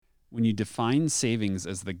When you define savings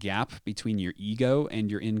as the gap between your ego and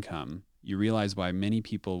your income, you realize why many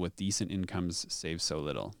people with decent incomes save so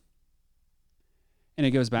little. And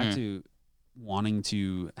it goes back to wanting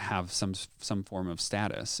to have some form of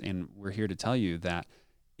status. And we're here to tell you that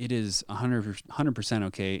it is 100%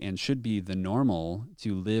 okay and should be the normal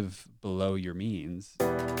to live below your means.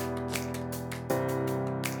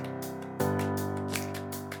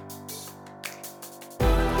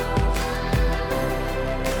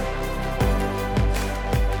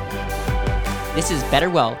 This is Better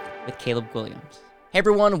Wealth with Caleb Williams. Hey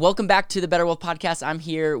everyone, welcome back to the Better Wealth Podcast. I'm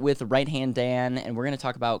here with Right Hand Dan, and we're going to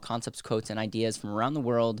talk about concepts, quotes, and ideas from around the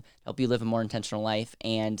world to help you live a more intentional life.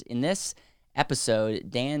 And in this episode,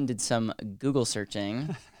 Dan did some Google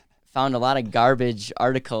searching, found a lot of garbage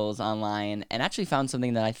articles online, and actually found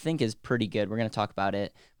something that I think is pretty good. We're going to talk about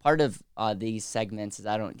it. Part of these segments is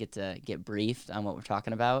I don't get to get briefed on what we're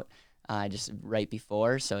talking about. Just right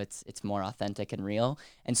before, so it's more authentic and real.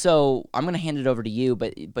 And so I'm going to hand it over to you,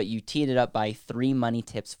 but you teed it up by 3 money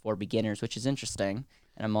tips for beginners, which is interesting,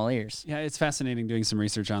 and I'm all ears. Yeah, it's fascinating doing some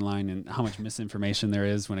research online and how much misinformation there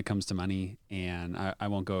is when it comes to money, and I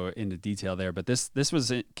won't go into detail there, but this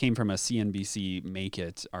came from a CNBC Make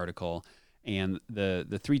It article, and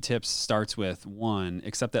the 3 tips starts with 1,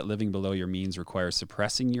 accept that living below your means requires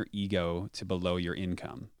suppressing your ego to below your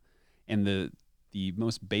income. And the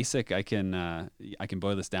most basic I can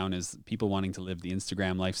boil this down is people wanting to live the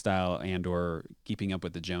Instagram lifestyle and or keeping up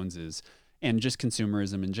with the Joneses and just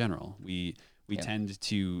consumerism in general. We tend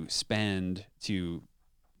to spend to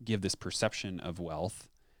give this perception of wealth,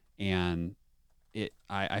 and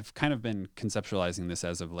I've kind of been conceptualizing this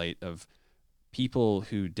as of late of people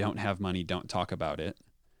who don't have money don't talk about it,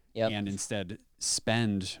 and instead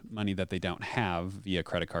spend money that they don't have via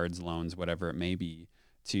credit cards, loans, whatever it may be,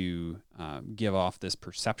 to give off this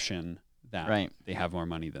perception that they have more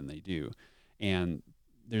money than they do. And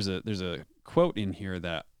there's a quote in here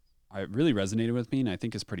that really resonated with me and I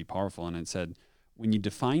think is pretty powerful. And it said, when you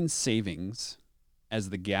define savings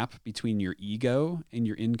as the gap between your ego and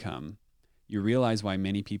your income, you realize why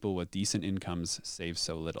many people with decent incomes save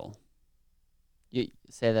so little. You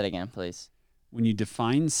say that again, please. When you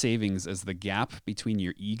define savings as the gap between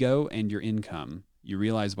your ego and your income, you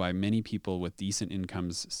realize why many people with decent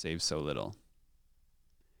incomes save so little.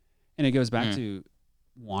 And it goes back to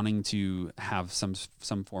wanting to have some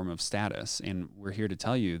form of status. And we're here to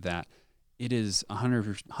tell you that it is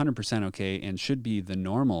 100% okay and should be the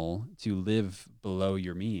normal to live below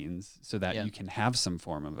your means so that you can have some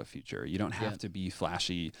form of a future. You don't have to be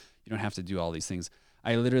flashy. You don't have to do all these things.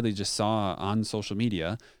 I literally just saw on social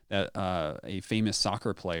media that a famous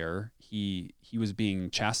soccer player, he was being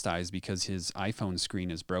chastised because his iPhone screen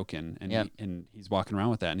is broken, and he's walking around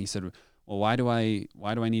with that. And he said, well, why do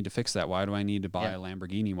I need to fix that? Why do I need to buy a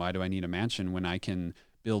Lamborghini? Why do I need a mansion when I can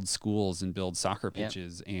build schools and build soccer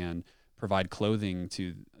pitches and provide clothing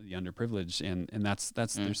to the underprivileged? And that's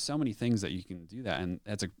there's so many things that you can do that. And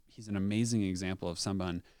he's an amazing example of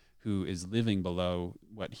someone who is living below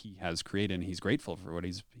what he has created, and he's grateful for what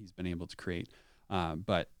he's been able to create.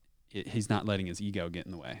 But he's not letting his ego get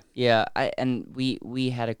in the way. Yeah, we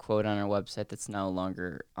had a quote on our website that's no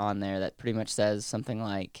longer on there that pretty much says something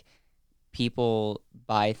like, people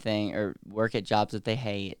buy things or work at jobs that they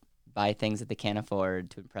hate, buy things that they can't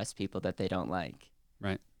afford to impress people that they don't like.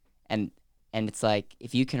 Right. And it's like,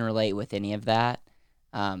 if you can relate with any of that,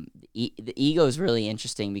 the ego is really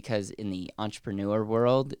interesting because in the entrepreneur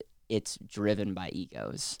world, it's driven by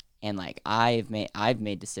egos. And like I've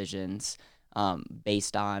made decisions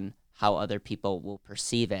based on how other people will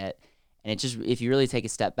perceive it. And it just, if you really take a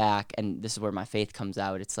step back, and this is where my faith comes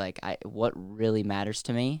out, it's like, what really matters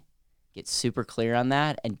to me, get super clear on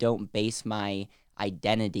that, and don't base my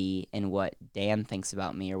identity in what Dan thinks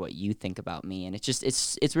about me or what you think about me. And it's just,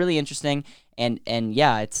 it's really interesting. And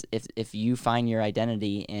yeah, it's, if you find your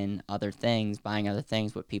identity in other things, buying other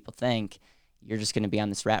things, what people think, you're just going to be on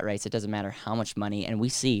this rat race. It doesn't matter how much money. And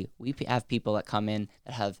we have people that come in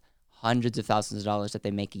that have hundreds of thousands of dollars that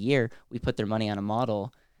they make a year. We put their money on a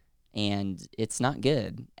model, and it's not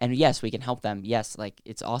good. And yes, we can help them. Yes, like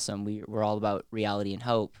it's awesome. We're all about reality and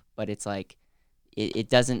hope, but it's like it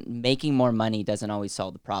doesn't, making more money doesn't always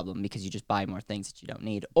solve the problem, because you just buy more things that you don't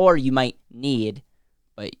need, or you might need,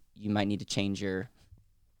 but you might need to change your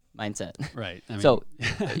mindset. Right. I mean, so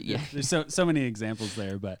there's so many examples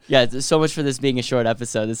there, but there's so much for this being a short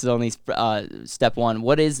episode. This is only step 1.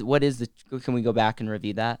 What is the, can we go back and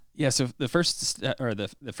review that? Yeah. So the first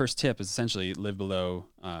the first tip is essentially live below.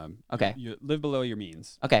 You live below your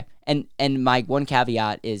means. Okay. And my one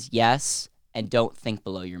caveat is yes, and don't think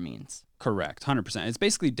below your means. Correct. 100%. It's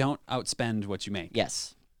basically don't outspend what you make.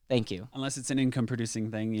 Yes. Thank you. Unless it's an income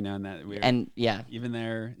producing thing, and that even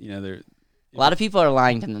there, they're a lot of people are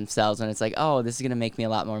lying to themselves when it's like, oh, this is gonna make me a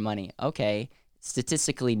lot more money. Okay,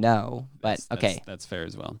 statistically, no, but okay, that's fair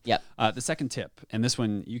as well. Yep. The second tip, and this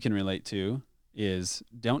one you can relate to, is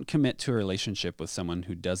don't commit to a relationship with someone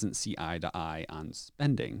who doesn't see eye to eye on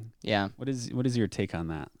spending. Yeah. What is your take on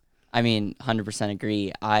that? I mean, 100%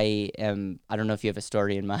 agree. I don't know if you have a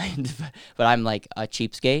story in mind, but I'm like a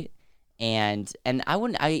cheapskate. And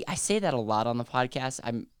I say that a lot on the podcast.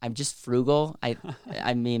 I'm just frugal.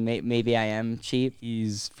 I mean, maybe I am cheap.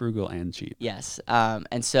 He's frugal and cheap. Yes.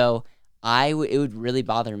 And so it would really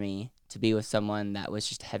bother me to be with someone that was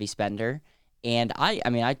just a heavy spender. And I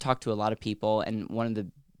mean, I talked to a lot of people, and one of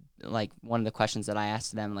the questions that I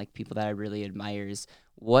asked them, like people that I really admire, is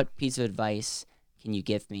what piece of advice can you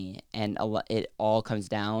give me? And it all comes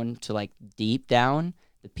down to, like, deep down,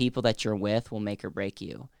 the people that you're with will make or break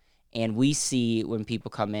you. And we see when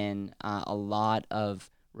people come in a lot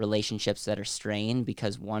of relationships that are strained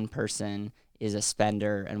because one person is a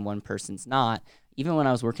spender and one person's not. Even when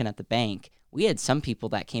I was working at the bank, we had some people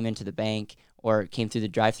that came into the bank or came through the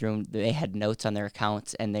drive-thru and they had notes on their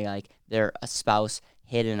accounts, and their spouse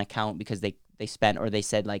hid an account because they spent, or they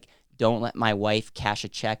said, like, don't let my wife cash a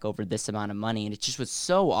check over this amount of money. And it just was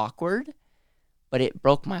so awkward, but it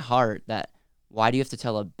broke my heart that why do you have to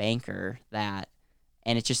tell a banker that?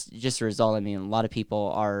 And it just a result. I mean, a lot of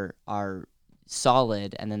people are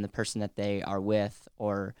solid, and then the person that they are with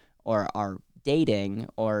or are dating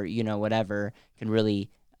or whatever can really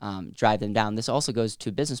drive them down. This also goes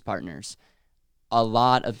to business partners. A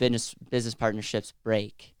lot of business partnerships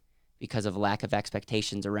break because of lack of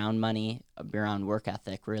expectations around money, around work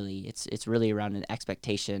ethic. Really, it's really around an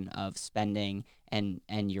expectation of spending and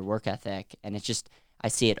your work ethic, and it's just, I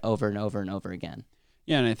see it over and over and over again.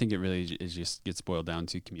 Yeah, and I think it really just gets boiled down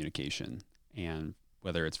to communication, and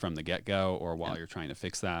whether it's from the get-go or while you're trying to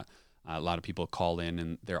fix that. A lot of people call in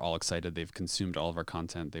and they're all excited. They've consumed all of our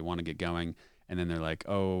content. They want to get going. And then they're like,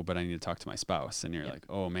 oh, but I need to talk to my spouse. And you're like,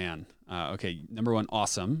 oh, man. Okay, number one,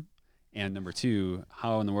 awesome. And number two,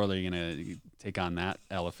 how in the world are you going to take on that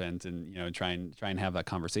elephant and try and have that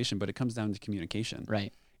conversation? But it comes down to communication.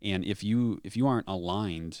 Right. And if you aren't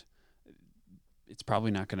aligned, it's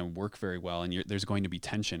probably not going to work very well, and there's going to be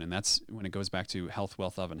tension. And that's when it goes back to health,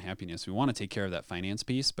 wealth, love, and happiness. We want to take care of that finance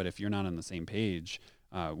piece, but if you're not on the same page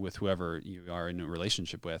with whoever you are in a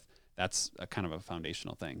relationship with, that's a kind of a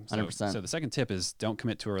foundational thing. 100%. So the second tip is don't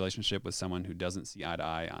commit to a relationship with someone who doesn't see eye to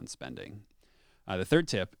eye on spending. The third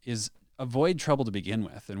tip is avoid trouble to begin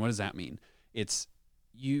with. And what does that mean? It's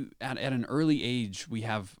at an early age, we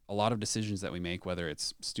have a lot of decisions that we make, whether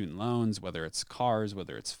it's student loans, whether it's cars,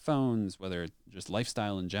 whether it's phones, whether it's just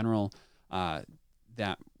lifestyle in general,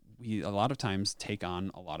 that we a lot of times take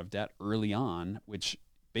on a lot of debt early on, which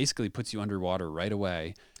basically puts you underwater right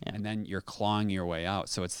away. Yeah. And then you're clawing your way out.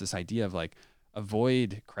 So it's this idea of like,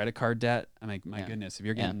 avoid credit card debt. I'm like, my goodness, if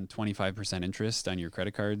you're getting 25% interest on your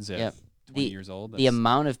credit cards at 20 years old. The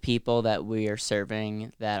amount of people that we are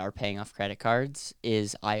serving that are paying off credit cards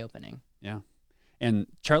is eye-opening. Yeah. And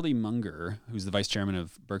Charlie Munger, who's the vice chairman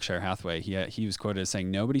of Berkshire Hathaway, he was quoted as saying,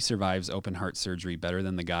 nobody survives open heart surgery better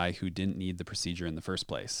than the guy who didn't need the procedure in the first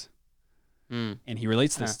place. And he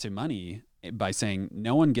relates this to money by saying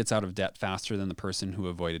no one gets out of debt faster than the person who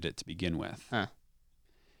avoided it to begin with.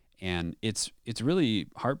 And it's really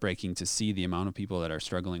heartbreaking to see the amount of people that are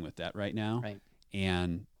struggling with debt right now. Right.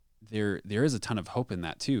 And there is a ton of hope in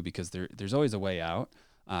that too, because there's always a way out.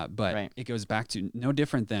 But it goes back to no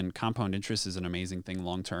different than compound interest is an amazing thing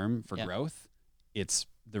long term for growth. It's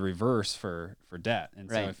the reverse for debt. And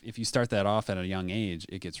so if you start that off at a young age,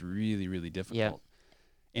 it gets really, really difficult. Yeah.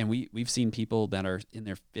 And we've seen people that are in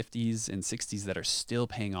their 50s and 60s that are still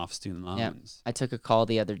paying off student loans. Yeah. I took a call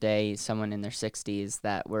the other day, someone in their 60s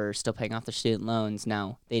that were still paying off their student loans.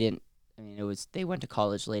 Now, they went to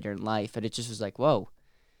college later in life, and it just was like, whoa.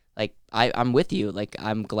 Like, I'm with you. Like,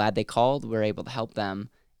 I'm glad they called. We're able to help them.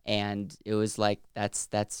 And it was like, that's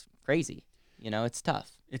crazy. It's tough.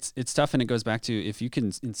 It's tough, and it goes back to if you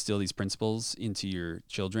can instill these principles into your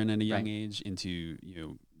children at a young age, into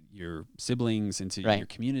your siblings, into your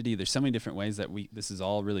community. There's so many different ways that this is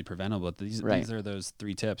all really preventable. But these are those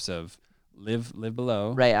 3 tips of live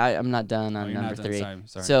below. Right. I'm not done on number 3.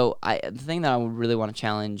 Sorry. So the thing that I really want to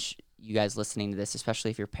challenge you guys listening to this, especially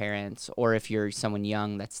if you're parents or if you're someone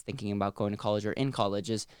young that's thinking about going to college or in college,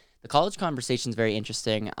 is the college conversation is very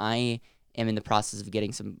interesting. I am in the process of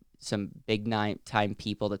getting some big time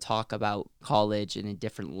people to talk about college in a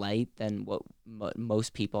different light than what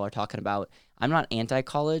most people are talking about. I'm not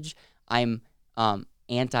anti-college. I'm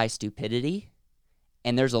anti-stupidity.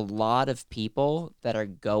 And there's a lot of people that are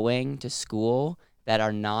going to school that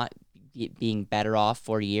are not being better off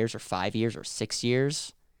 4 years or 5 years or 6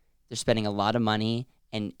 years. They're spending a lot of money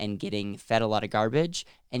and getting fed a lot of garbage.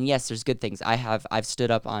 And yes, there's good things. I've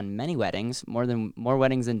stood up on many weddings, more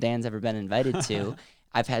weddings than Dan's ever been invited to.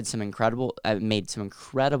 I've made some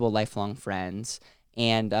incredible lifelong friends,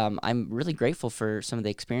 and I'm really grateful for some of the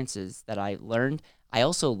experiences that I learned. I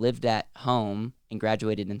also lived at home and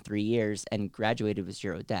graduated in 3 years, and graduated with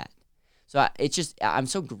zero debt. So I'm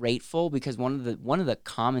so grateful, because one of the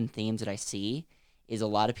common themes that I see is a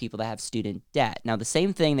lot of people that have student debt. Now, the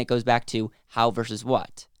same thing that goes back to how versus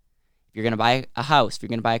what. If you're going to buy a house, if you're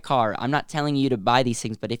going to buy a car, I'm not telling you to buy these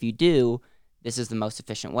things, but if you do, this is the most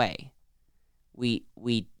efficient way. We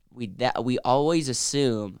always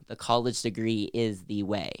assume the college degree is the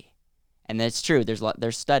way. And that's true.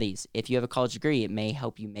 There's studies. If you have a college degree, it may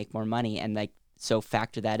help you make more money, and so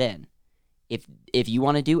factor that in. If you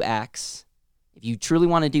want to do X, if you truly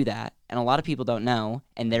want to do that, and a lot of people don't know,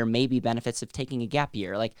 and there may be benefits of taking a gap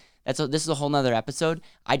year. This is a whole nother episode.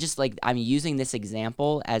 I'm using this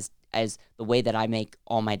example as the way that I make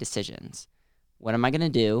all my decisions. What am I going to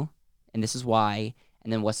do? And this is why,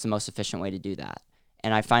 and then what's the most efficient way to do that?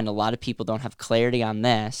 And I find a lot of people don't have clarity on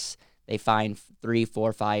this. They find 3,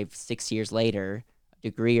 4, 5, 6 years later,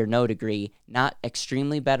 degree or no degree, not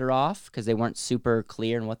extremely better off because they weren't super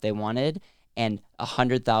clear in what they wanted, and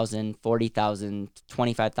 $100,000, $40,000,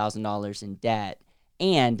 $25,000 in debt,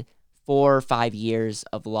 and 4 or 5 years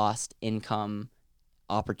of lost income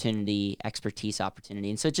opportunity, expertise opportunity.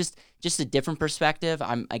 And so just a different perspective.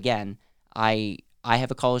 I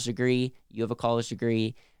have a college degree. You have a college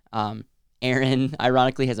degree. Aaron,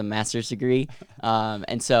 ironically, has a master's degree.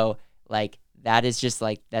 And so, that is just,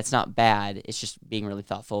 that's not bad. It's just being really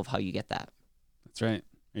thoughtful of how you get that. That's right.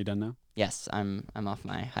 Are you done now? Yes, I'm off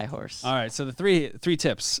my high horse. All right, so the three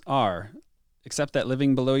tips are: accept that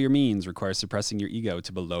living below your means requires suppressing your ego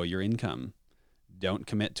to below your income. Don't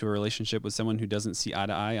commit to a relationship with someone who doesn't see eye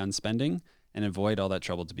to eye on spending, and avoid all that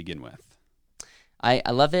trouble to begin with.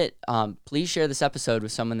 I love it. Please share this episode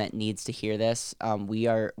with someone that needs to hear this. We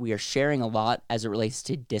are sharing a lot as it relates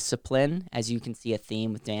to discipline, as you can see a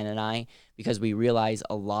theme with Dan and I, because we realize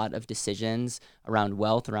a lot of decisions around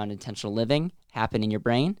wealth, around intentional living, happen in your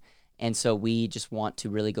brain. And so we just want to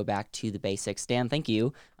really go back to the basics. Dan, thank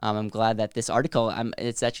you. I'm glad that this article,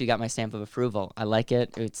 it's actually got my stamp of approval. I like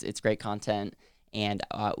it. It's great content. And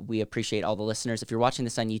we appreciate all the listeners. If you're watching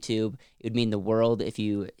this on YouTube, it would mean the world if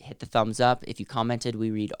you hit the thumbs up. If you commented, we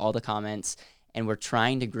read all the comments. And we're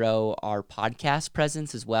trying to grow our podcast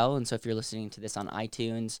presence as well. And so if you're listening to this on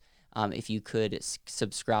iTunes, if you could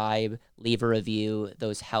subscribe, leave a review,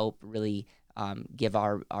 those help really give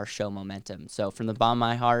our show momentum. So from the bottom of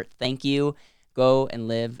my heart, thank you. Go and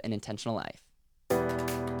live an intentional life.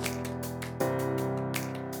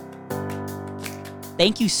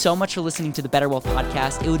 Thank you so much for listening to the Better Wealth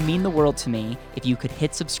Podcast. It would mean the world to me if you could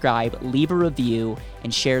hit subscribe, leave a review,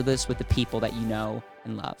 and share this with the people that you know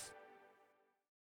and love.